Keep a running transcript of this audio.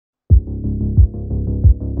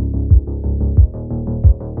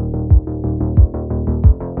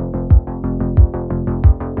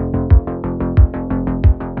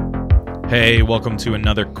Hey, welcome to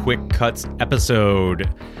another Quick Cuts episode.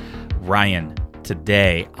 Ryan,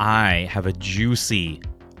 today I have a juicy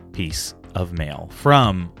piece of mail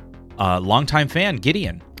from a longtime fan,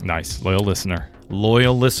 Gideon. Nice. Loyal listener.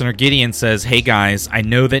 Loyal listener Gideon says, "Hey guys, I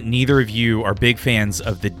know that neither of you are big fans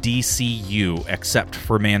of the DCU except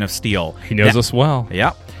for Man of Steel." He knows us well.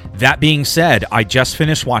 Yeah. That being said, I just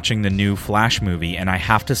finished watching the new Flash movie, and I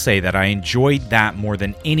have to say that I enjoyed that more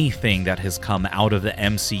than anything that has come out of the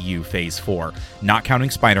MCU Phase 4. Not counting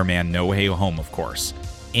Spider-Man No Way Home, of course.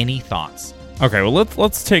 Any thoughts? Okay, well,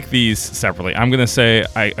 let's take these separately. I'm going to say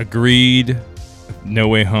I agreed No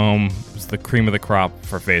Way Home was the cream of the crop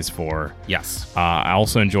for Phase 4. Yes. I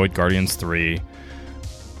also enjoyed Guardians 3.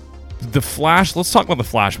 The Flash, let's talk about the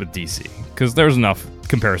Flash with DC, because there's enough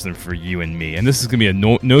comparison for you and me. And this is going to be a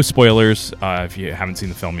no spoilers if you haven't seen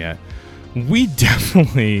the film yet. We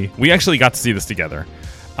actually got to see this together.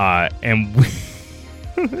 And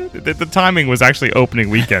the timing was actually opening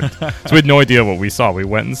weekend. So we had no idea what we saw. We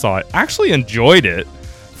went and saw it. Actually enjoyed it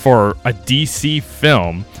for a DC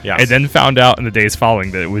film. Yes. And then found out in the days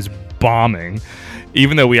following that it was bombing.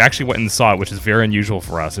 Even though we actually went and saw it, which is very unusual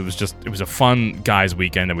for us. It was a fun guys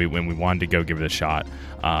weekend, and we wanted to go give it a shot.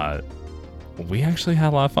 We actually had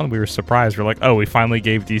a lot of fun. We were surprised. We're like, oh, we finally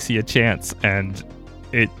gave DC a chance, and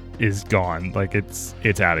it is gone. Like it's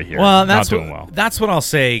out of here. Well, that's what I'll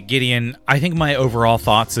say, Gideon. I think my overall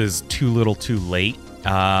thoughts is too little, too late.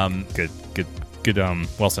 Good.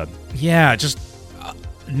 Well said. Yeah, just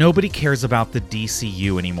nobody cares about the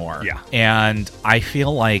DCU anymore. Yeah, and I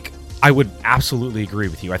feel like I would absolutely agree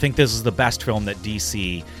with you. I think this is the best film that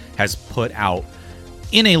DC has put out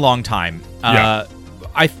in a long time. Yeah.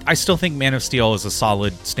 I still think Man of Steel is a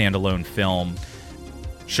solid standalone film.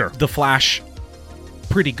 Sure. The Flash,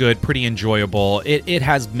 pretty good, pretty enjoyable. It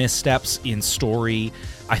has missteps in story.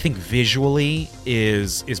 I think visually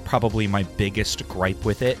is probably my biggest gripe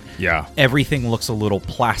with it. Yeah. Everything looks a little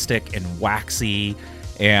plastic and waxy.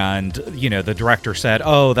 And, the director said,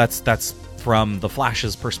 oh, that's from the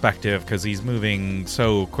Flash's perspective because he's moving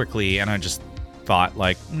so quickly. And I just thought,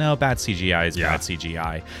 no, bad CGI is bad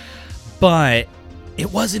CGI. But it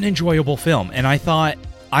was an enjoyable film, and I thought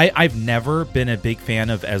I've never been a big fan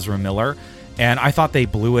of Ezra Miller, and I thought they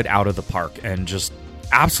blew it out of the park and just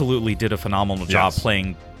absolutely did a phenomenal job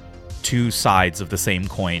playing two sides of the same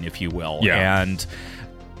coin, if you will. Yeah. And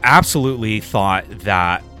absolutely thought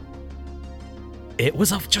that it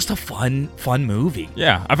was just a fun movie.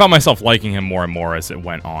 Yeah, I found myself liking him more and more as it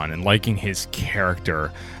went on, and liking his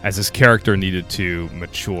character as his character needed to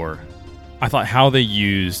mature. I thought how they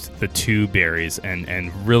used the two Barrys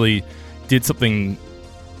and really did something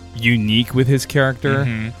unique with his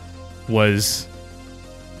character was,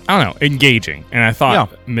 I don't know, engaging. And I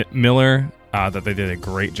thought Miller, that they did a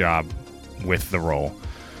great job with the role.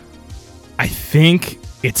 I think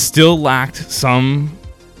it still lacked some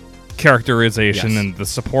characterization, and the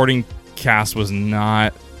supporting cast was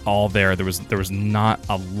not all there. There was not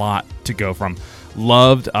a lot to go from.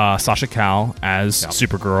 Loved Sasha Calle as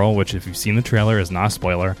Supergirl, which if you've seen the trailer is not a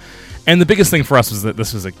spoiler. And the biggest thing for us was that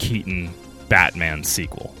this was a Keaton Batman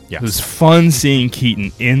sequel. Yes. It was fun seeing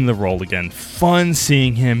Keaton in the role again. Fun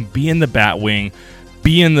seeing him be in the Batwing,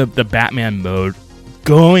 be in the Batman mode,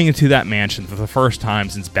 going into that mansion for the first time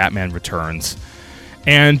since Batman Returns.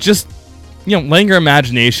 And just, letting your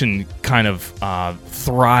imagination kind of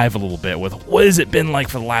thrive a little bit with what has it been like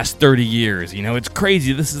for the last 30 years? It's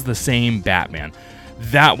crazy. This is the same Batman.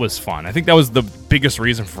 That was fun. I think that was the biggest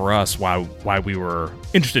reason for us why we were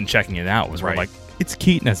interested in checking it out. Was we're like, it's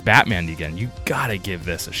Keaton as Batman again. You gotta give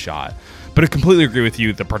this a shot. But I completely agree with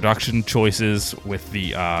you. The production choices with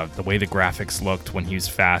the way the graphics looked when he was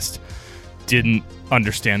fast, didn't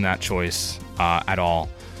understand that choice at all.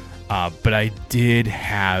 But I did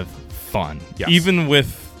have fun. Yes. Even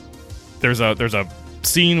with there's a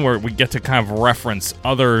scene where we get to kind of reference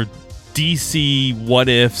other DC what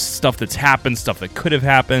ifs, stuff that's happened, stuff that could have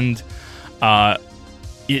happened.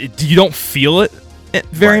 You don't feel it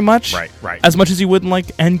very much, right, as much as you would in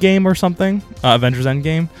Endgame or something, Avengers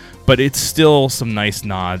Endgame. But it's still some nice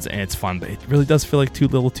nods and it's fun. But it really does feel like too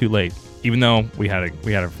little, too late. Even though we had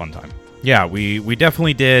a fun time. Yeah, we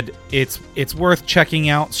definitely did. It's worth checking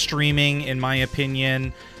out streaming, in my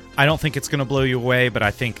opinion. I don't think it's going to blow you away, but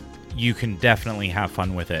I think you can definitely have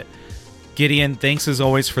fun with it. Gideon, thanks as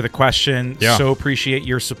always for the question. Yeah. So appreciate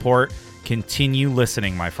your support. Continue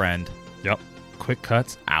listening, my friend. Yep. Quick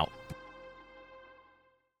Cuts out.